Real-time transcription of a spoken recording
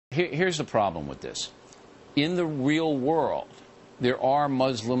Here's the problem with this. In the real world, there are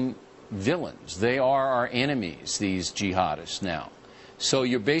Muslim villains. They are our enemies, these jihadists now. So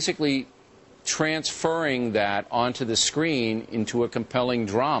you're basically transferring that onto the screen into a compelling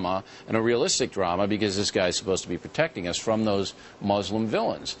drama and a realistic drama, because this guy's supposed to be protecting us from those Muslim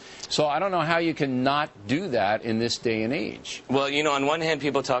villains. So I don't know how you can not do that in this day and age. Well, you know, on one hand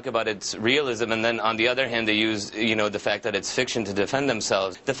people talk about its realism, and then on the other hand they use, you know, the fact that it's fiction to defend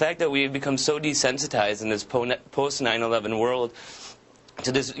themselves. The fact that we've become so desensitized in this post-9/11 world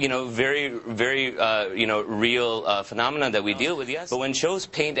to this, you know, very, you know, real phenomenon that we deal with, yes. But when shows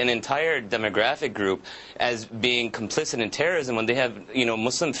paint an entire demographic group as being complicit in terrorism, when they have, you know,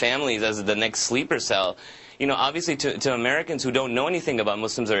 Muslim families as the next sleeper cell, you know, obviously to Americans who don't know anything about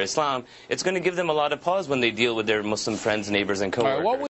Muslims or Islam, it's going to give them a lot of pause when they deal with their Muslim friends, neighbors, and coworkers.